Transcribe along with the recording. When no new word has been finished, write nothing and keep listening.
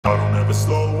never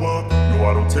slow up, no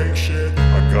I don't take shit.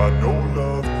 I got no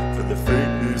love for the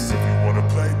fakeness. If you wanna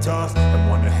play tough and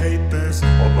wanna hate this,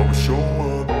 I'll always show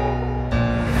up.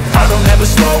 I don't ever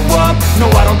slow up,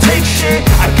 no I don't take shit.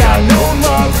 I got no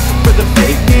love for the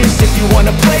fakeness. If you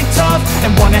wanna play tough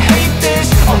and wanna hate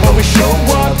this, I'll always show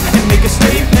up and make a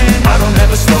statement. I don't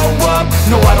ever slow up,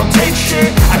 no I don't take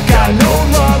shit. I got no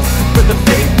love for the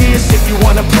fakeness. If you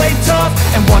wanna play tough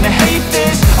and wanna hate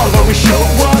this, I'll always show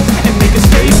up and make a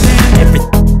statement.